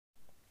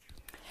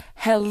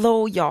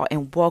Hello, y'all,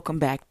 and welcome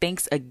back.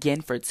 Thanks again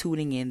for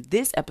tuning in.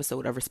 This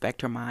episode of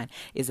Respect Her Mind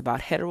is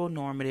about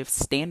heteronormative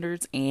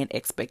standards and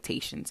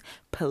expectations.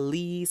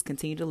 Please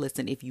continue to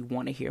listen if you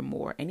want to hear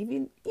more. And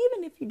even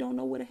if you don't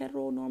know what a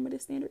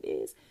heteronormative standard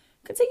is,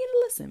 continue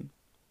to listen.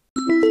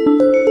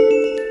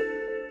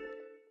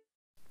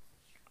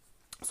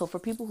 So for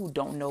people who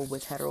don't know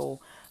what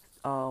heteronormative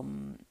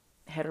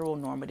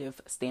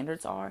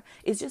standards are,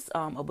 it's just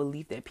a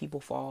belief that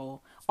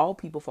all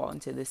people fall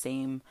into the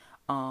same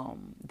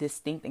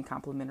distinct and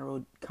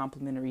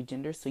complementary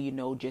genders. So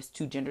just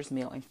two genders,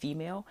 male and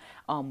female,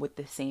 with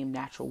the same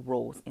natural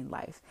roles in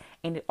life.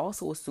 And it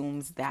also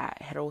assumes that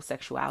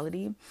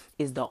heterosexuality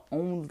is the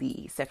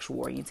only sexual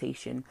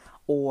orientation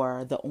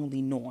or the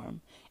only norm,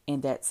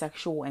 and that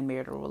sexual and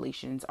marital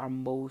relations are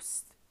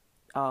most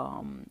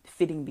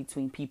fitting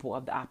between people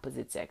of the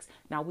opposite sex.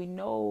 Now we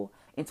know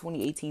in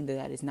 2018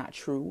 that is not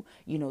true.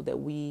 That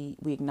we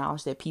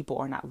acknowledge that people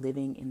are not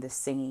living in the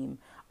same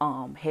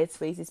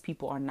headspaces.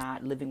 People are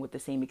not living with the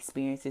same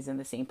experiences and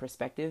the same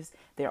perspectives.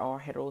 There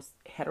are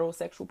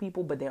heterosexual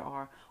people, but there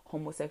are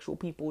homosexual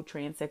people,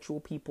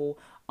 transsexual people,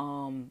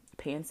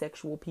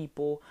 pansexual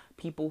people,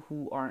 people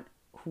who are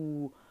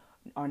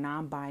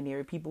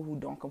non-binary, people who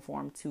don't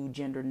conform to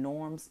gender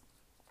norms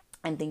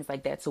and things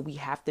like that. So we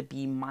have to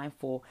be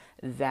mindful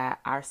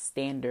that our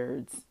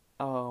standards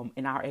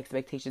and our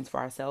expectations for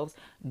ourselves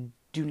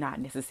do not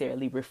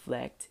necessarily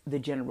reflect the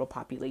general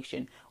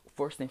population.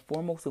 First and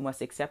foremost, we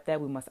must accept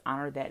that, we must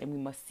honor that, and we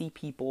must see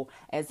people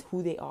as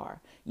who they are.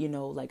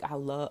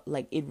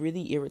 It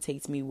really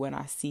irritates me when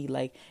I see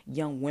like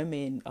young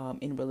women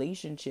in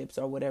relationships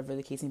or whatever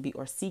the case may be,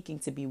 or seeking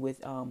to be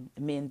with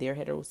men, they're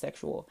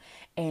heterosexual,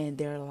 and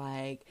they're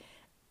like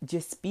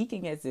just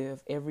speaking as if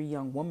every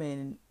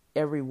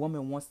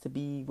woman wants to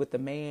be with the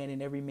man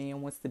and every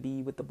man wants to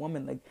be with the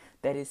woman. Like,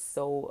 that is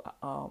so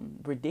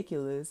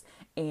ridiculous,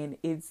 and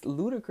it's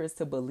ludicrous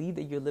to believe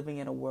that you're living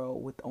in a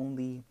world with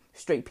only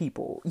straight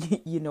people.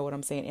 You know what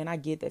I'm saying? And I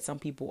get that some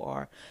people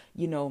are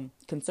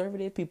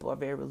conservative, people are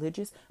very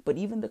religious, but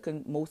even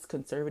the most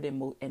conservative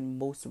and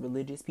most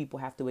religious people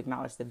have to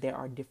acknowledge that there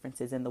are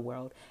differences in the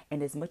world.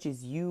 And as much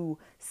as you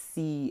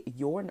see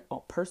your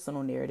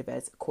personal narrative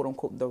as quote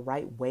unquote the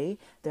right way,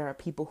 there are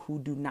people who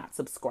do not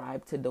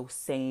subscribe to those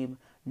same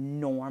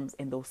norms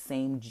and those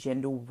same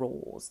gender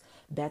roles.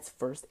 That's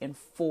first and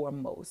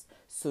foremost.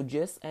 So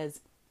just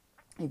as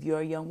if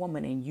you're a young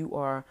woman and you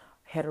are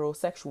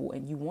heterosexual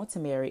and you want to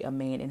marry a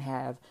man and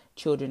have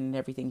children and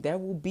everything, there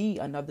will be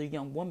another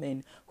young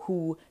woman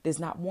who does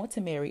not want to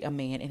marry a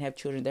man and have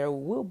children. There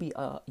will be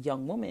a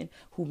young woman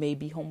who may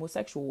be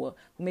homosexual,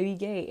 who may be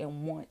gay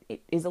and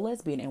is a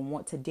lesbian and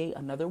wants to date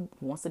another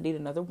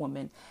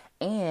woman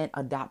and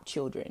adopt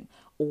children,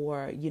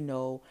 or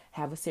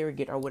have a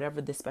surrogate, or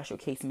whatever the special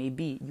case may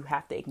be. You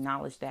have to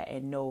acknowledge that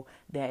and know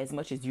that as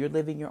much as you're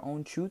living your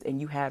own truth and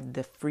you have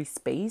the free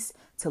space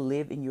to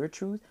live in your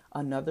truth,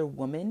 another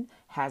woman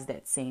has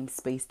that same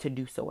space to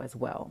do so as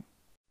well.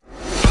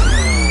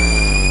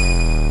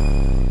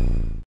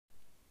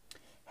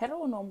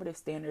 Heteronormative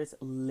standards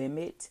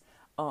limit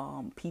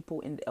people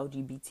in the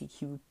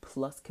LGBTQ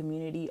plus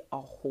community a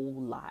whole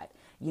lot.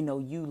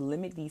 You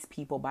limit these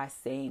people by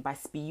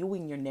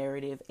spewing your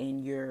narrative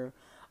and your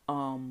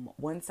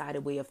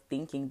one-sided way of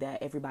thinking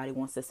that everybody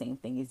wants the same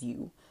thing as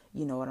you.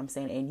 You know what I'm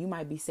saying? And you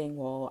might be saying,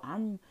 well,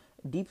 I'm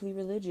deeply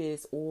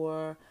religious,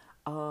 or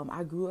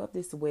I grew up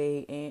this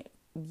way, and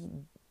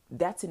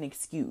that's an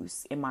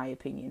excuse, in my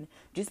opinion.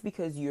 Just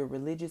because you're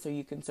religious or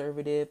you're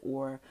conservative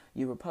or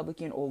you're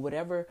Republican or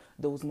whatever,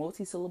 those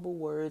multi-syllable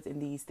words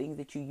and these things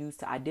that you use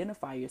to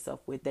identify yourself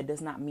with, that does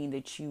not mean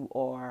that you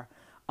are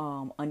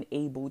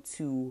unable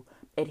to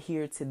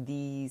adhere to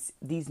these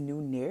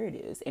new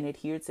narratives and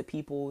adhere to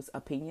people's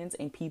opinions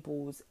and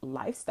people's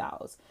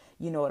lifestyles.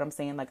 You know what I'm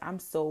saying? Like, I'm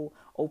so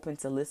open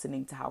to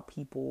listening to how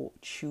people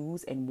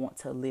choose and want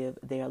to live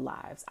their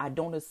lives. I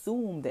don't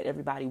assume that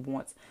everybody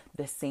wants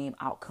the same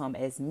outcome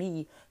as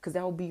me, because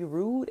that would be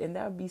rude and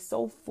that would be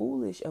so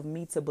foolish of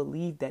me to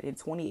believe that in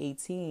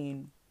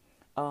 2018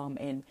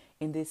 and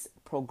in this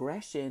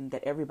progression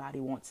that everybody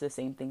wants the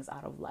same things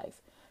out of life,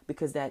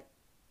 because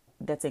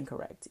that's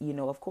incorrect.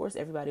 Of course,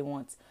 everybody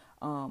wants,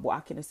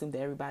 I can assume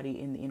that everybody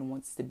in the end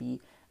wants to be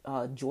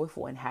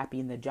joyful and happy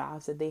in the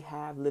jobs that they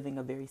have, living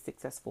a very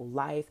successful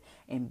life,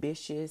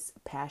 ambitious,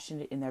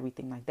 passionate, and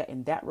everything like that.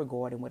 In that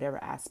regard, in whatever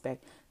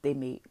aspect they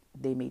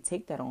may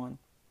take that on.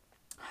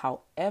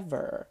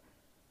 However,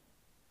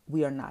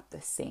 we are not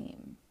the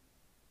same.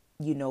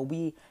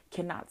 We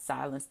cannot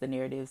silence the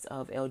narratives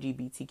of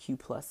LGBTQ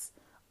plus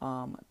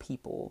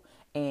people,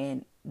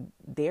 and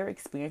their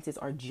experiences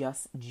are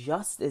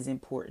just as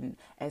important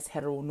as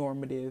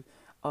heteronormative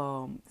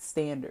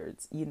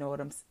standards. You know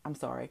what I'm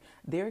sorry.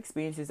 Their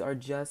experiences are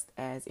just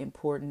as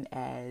important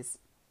as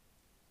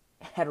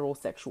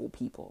heterosexual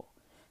people,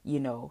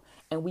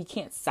 and we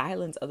can't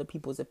silence other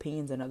people's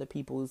opinions and other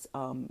people's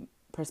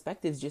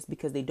perspectives just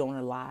because they don't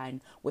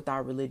align with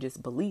our religious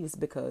beliefs,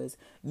 because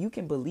you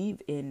can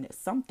believe in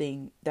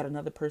something that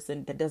another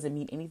person, that doesn't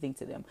mean anything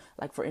to them.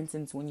 Like, for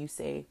instance, when you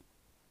say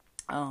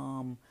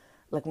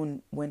like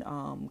when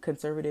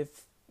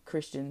conservative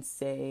Christians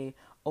say,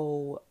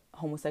 "Oh,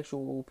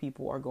 homosexual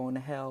people are going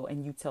to hell,"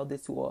 and you tell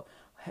this to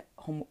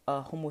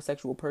a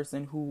homosexual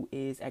person who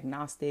is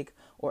agnostic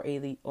or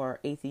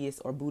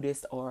atheist or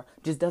Buddhist or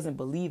just doesn't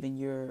believe in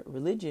your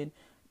religion,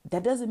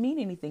 that doesn't mean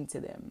anything to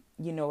them.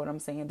 You know what I'm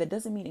saying? That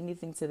doesn't mean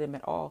anything to them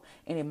at all.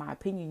 And in my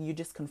opinion, you're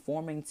just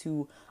conforming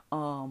to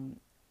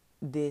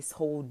this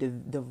whole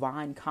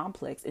divine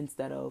complex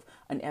instead of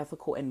an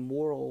ethical and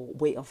moral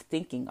way of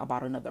thinking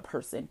about another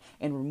person,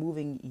 and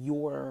removing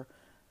your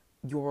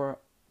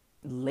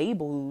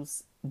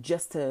labels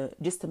just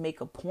to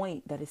make a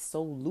point that is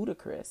so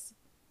ludicrous.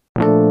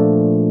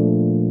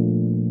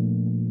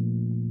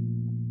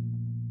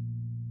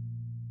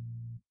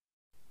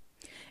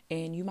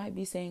 And you might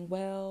be saying,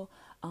 well,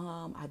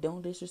 I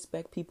don't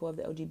disrespect people of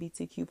the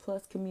LGBTQ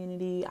plus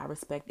community. I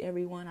respect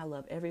everyone. I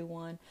love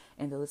everyone.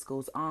 And the list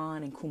goes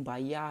on, and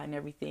kumbaya and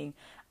everything.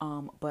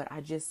 But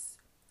I just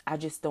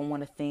don't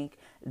want to think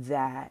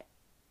that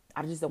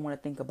I just don't want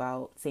to think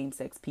about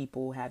same-sex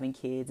people having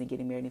kids and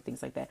getting married and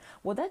things like that.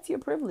 Well, that's your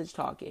privilege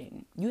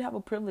talking. You have a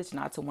privilege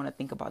not to want to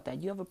think about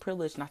that. You have a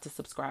privilege not to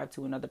subscribe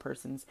to another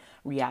person's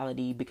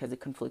reality because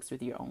it conflicts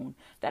with your own.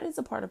 That is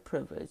a part of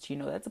privilege. You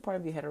know, that's a part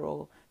of your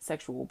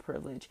heterosexual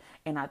privilege.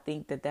 And I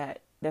think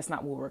that's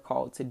not what we're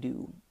called to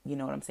do. You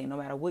know what I'm saying? No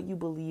matter what you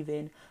believe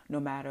in,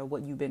 no matter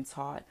what you've been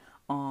taught,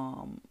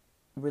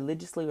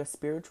 religiously or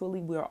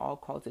spiritually, we are all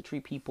called to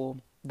treat people.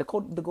 The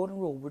golden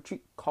rule, we're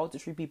called to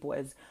treat people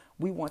as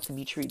we want to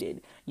be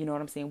treated. You know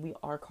what I'm saying? We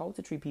are called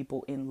to treat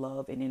people in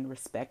love and in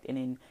respect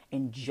and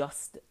in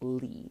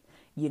justly,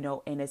 you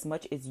know. And as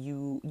much as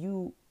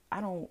I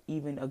don't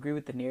even agree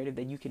with the narrative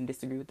that you can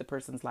disagree with the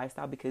person's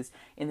lifestyle, because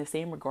in the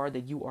same regard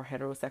that you are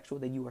heterosexual,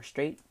 that you are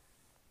straight,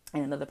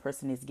 and another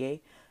person is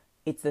gay,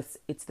 it's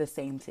the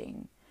same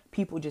thing.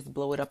 People just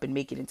blow it up and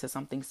make it into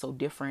something so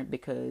different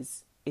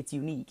because it's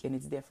unique and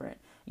it's different.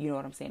 You know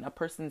what I'm saying? A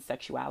person's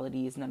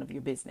sexuality is none of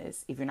your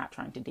business if you're not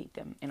trying to date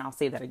them. And I'll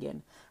say that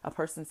again. A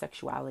person's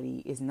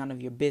sexuality is none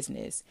of your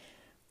business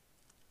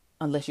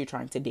unless you're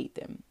trying to date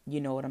them.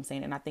 You know what I'm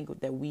saying? And I think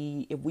that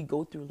if we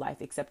go through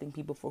life accepting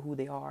people for who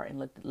they are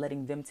and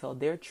letting them tell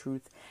their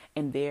truth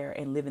and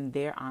live in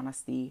their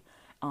honesty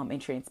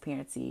and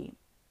transparency,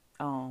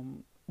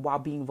 while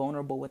being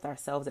vulnerable with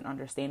ourselves and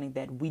understanding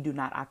that we do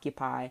not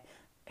occupy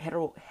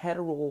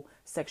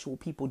heterosexual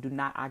people do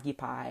not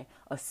occupy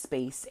a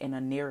space and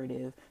a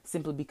narrative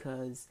simply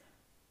because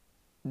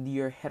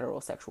you're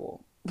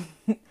heterosexual.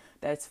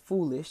 That's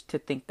foolish to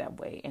think that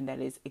way, and that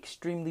is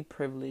extremely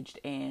privileged.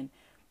 And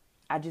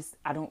I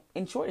don't,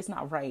 in short, it's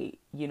not right.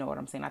 You know what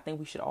I'm saying? I think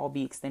we should all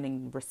be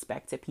extending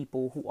respect to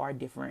people who are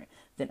different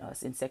than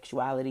us in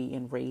sexuality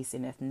and race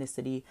and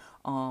ethnicity,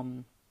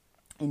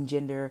 and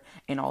gender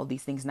and all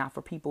these things, not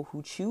for people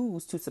who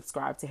choose to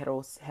subscribe to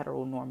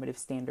heteronormative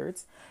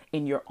standards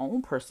in your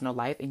own personal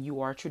life, and you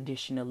are a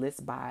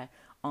traditionalist by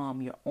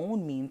your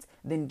own means,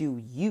 then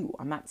do you.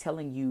 I'm not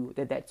telling you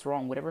that that's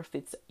wrong. Whatever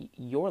fits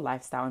your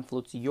lifestyle and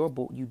floats your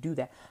boat, you do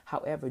that.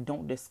 However,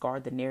 don't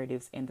discard the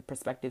narratives and the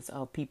perspectives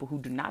of people who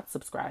do not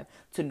subscribe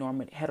to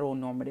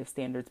heteronormative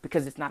standards,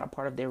 because it's not a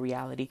part of their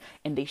reality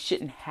and they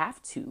shouldn't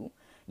have to.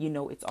 You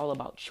know, it's all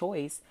about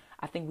choice.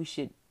 I think we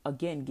should,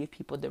 again, give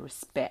people the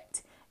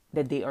respect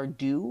that they are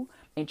due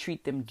and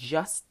treat them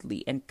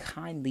justly and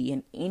kindly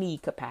in any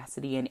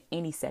capacity, in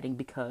any setting,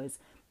 because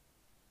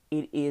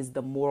it is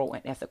the moral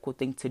and ethical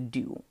thing to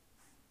do.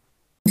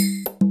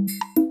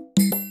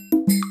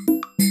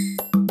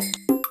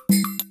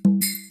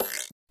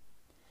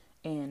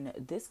 And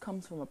this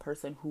comes from a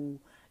person who,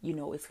 you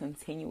know, is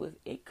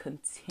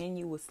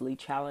continuously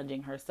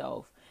challenging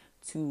herself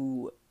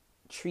to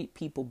treat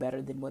people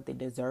better than what they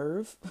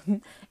deserve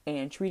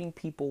and treating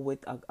people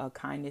with a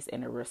kindness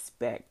and a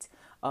respect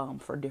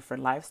for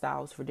different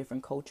lifestyles, for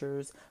different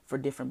cultures, for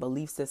different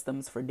belief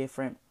systems, for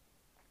different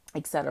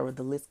etc.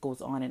 The list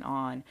goes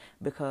on,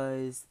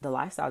 because the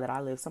lifestyle that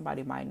I live,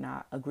 somebody might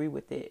not agree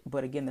with it,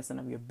 but again, that's none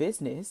of your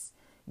business,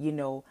 you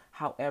know.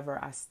 However,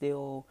 I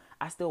still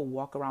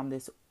walk around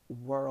this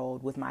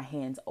world with my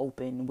hands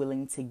open,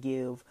 willing to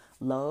give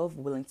love,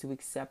 willing to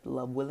accept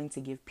love, willing to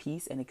give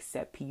peace and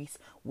accept peace,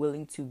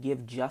 willing to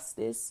give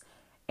justice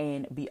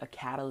and be a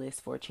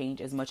catalyst for change,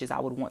 as much as I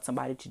would want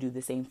somebody to do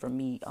the same for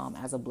me,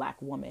 as a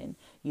Black woman,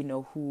 you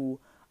know, who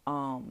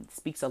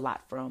speaks a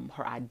lot from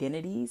her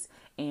identities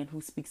and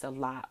who speaks a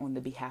lot on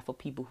the behalf of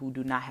people who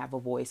do not have a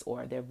voice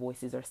or their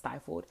voices are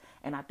stifled.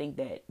 And I think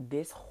that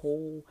this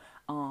whole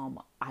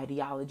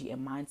ideology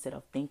and mindset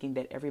of thinking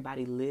that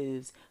everybody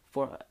lives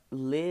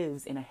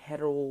in a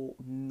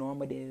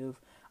heteronormative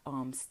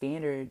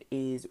standard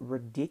is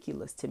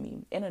ridiculous to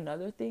me. And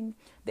another thing,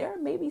 there are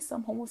maybe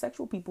some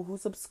homosexual people who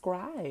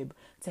subscribe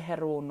to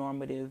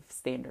heteronormative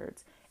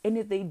standards. And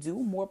if they do,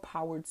 more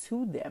power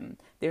to them.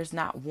 There's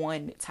not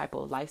one type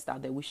of lifestyle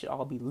that we should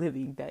all be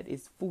living that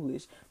is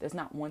foolish. There's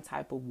not one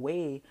type of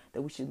way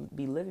that we should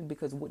be living,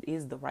 because what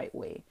is the right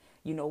way?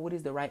 You know, what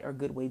is the right or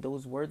good way?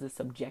 Those words are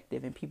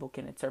subjective and people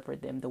can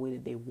interpret them the way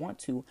that they want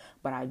to.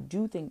 But I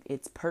do think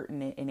it's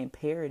pertinent and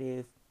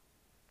imperative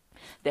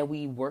that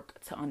we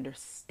work to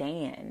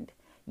understand,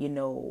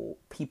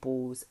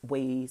 people's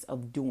ways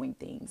of doing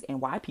things,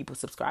 and why people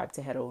subscribe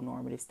to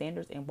heteronormative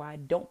standards and why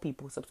don't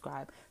people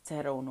subscribe to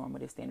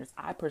heteronormative standards.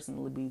 I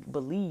personally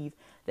believe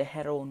that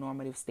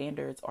heteronormative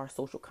standards are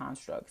social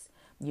constructs.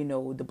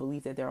 The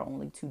belief that there are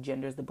only two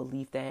genders, the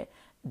belief that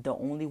the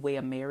only way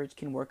a marriage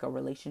can work, a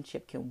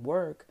relationship can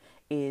work,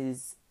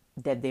 is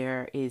that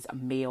there is a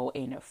male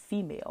and a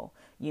female.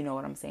 You know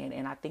what I'm saying?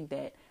 And I think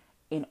that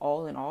in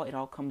all, it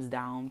all comes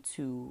down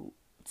to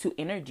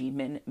energy,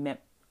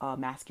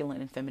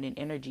 masculine and feminine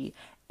energy,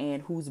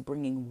 and who's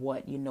bringing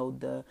what.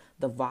 The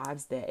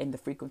vibes that and the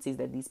frequencies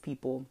that these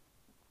people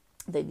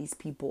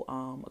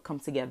come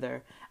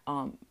together,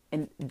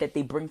 and that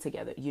they bring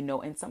together.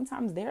 And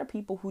sometimes there are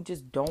people who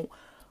just don't,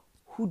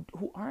 who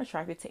aren't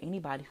attracted to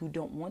anybody, who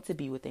don't want to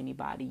be with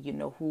anybody,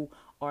 who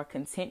are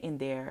content in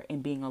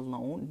being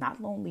alone,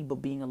 not lonely, but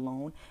being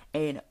alone,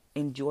 and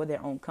enjoy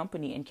their own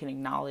company, and can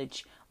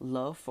acknowledge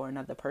love for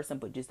another person,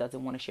 but just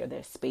doesn't want to share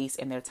their space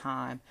and their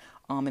time,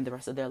 and the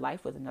rest of their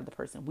life with another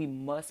person. We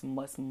must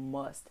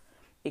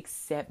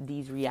accept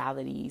these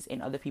realities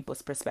and other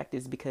people's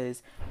perspectives,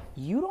 because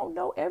you don't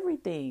know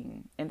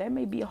everything, and that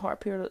may be a hard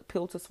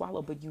pill to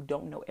swallow, but you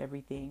don't know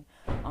everything.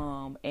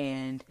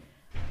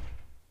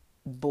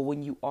 But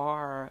when you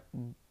are,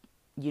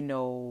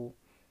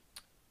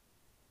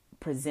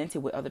 presented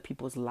with other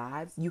people's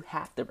lives, you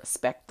have to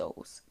respect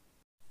those.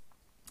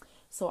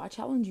 So I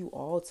challenge you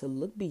all to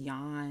look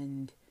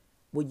beyond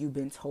what you've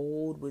been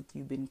told, what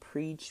you've been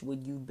preached,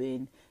 what you've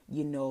been,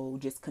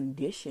 just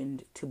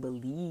conditioned to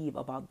believe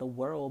about the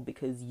world,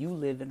 because you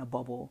live in a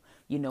bubble,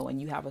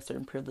 and you have a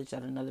certain privilege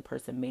that another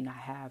person may not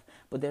have.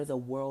 But there's a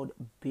world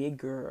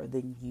bigger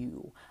than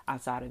you,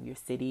 outside of your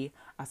city,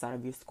 outside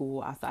of your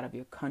school, outside of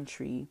your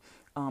country.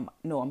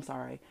 No, I'm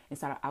sorry.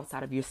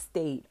 Outside of your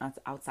state,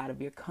 outside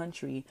of your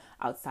country,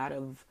 outside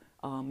of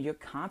your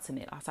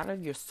continent, outside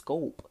of your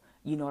scope.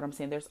 You know what I'm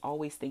saying? There's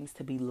always things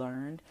to be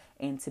learned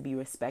and to be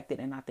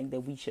respected. And I think that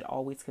we should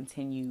always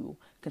continue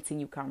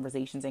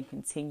conversations and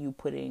continue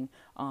putting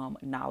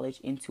knowledge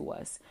into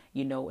us,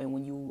 and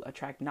when you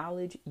attract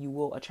knowledge, you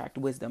will attract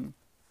wisdom.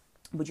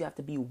 But you have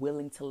to be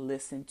willing to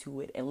listen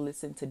to it, and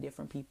listen to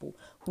different people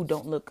who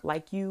don't look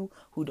like you,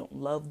 who don't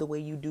love the way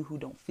you do, who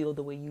don't feel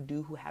the way you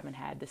do, who haven't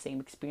had the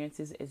same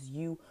experiences as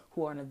you,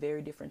 who are in a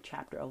very different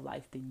chapter of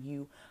life than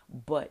you.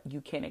 But you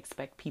can't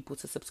expect people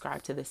to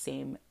subscribe to the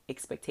same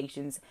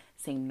expectations,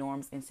 same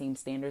norms, and same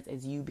standards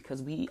as you,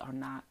 because we are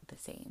not the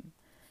same.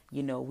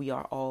 We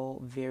are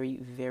all very,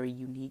 very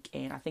unique.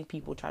 And I think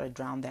people try to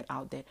drown that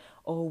out, that,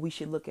 oh, we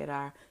should look at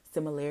our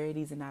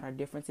similarities and not our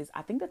differences.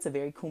 I think that's a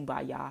very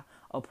kumbaya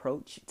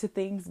approach to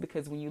things,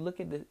 because when you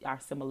look at our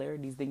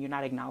similarities, then you're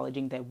not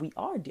acknowledging that we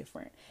are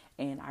different,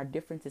 and our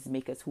differences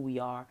make us who we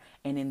are.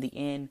 And in the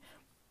end,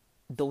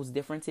 those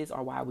differences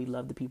are why we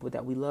love the people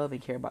that we love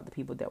and care about the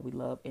people that we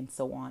love, and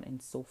so on and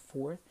so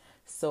forth.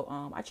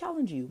 So I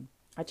challenge you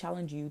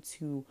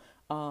to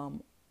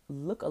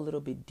look a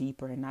little bit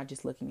deeper, and not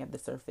just looking at the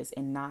surface,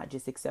 and not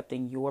just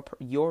accepting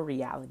your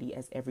reality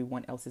as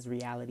everyone else's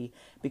reality,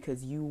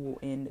 because you will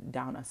end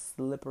down a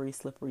slippery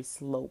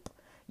slope.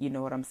 You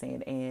know what I'm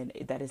saying? And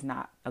that is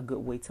not a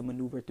good way to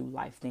maneuver through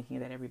life, thinking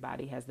that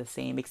everybody has the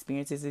same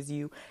experiences as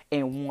you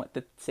and want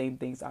the same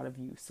things out of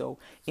you. So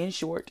in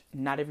short,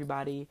 not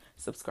everybody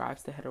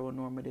subscribes to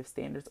heteronormative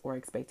standards or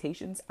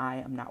expectations. I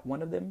am not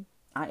one of them.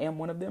 I am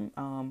one of them.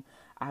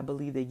 I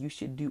believe that you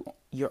should do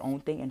your own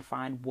thing and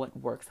find what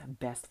works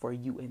best for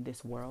you in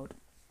this world.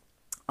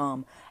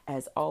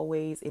 As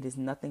always, it is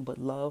nothing but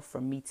love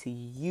from me to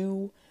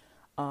you.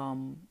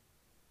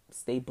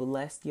 Stay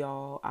blessed,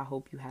 y'all. I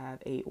hope you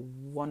have a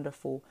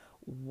wonderful,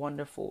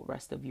 wonderful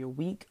rest of your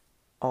week.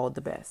 All the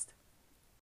best.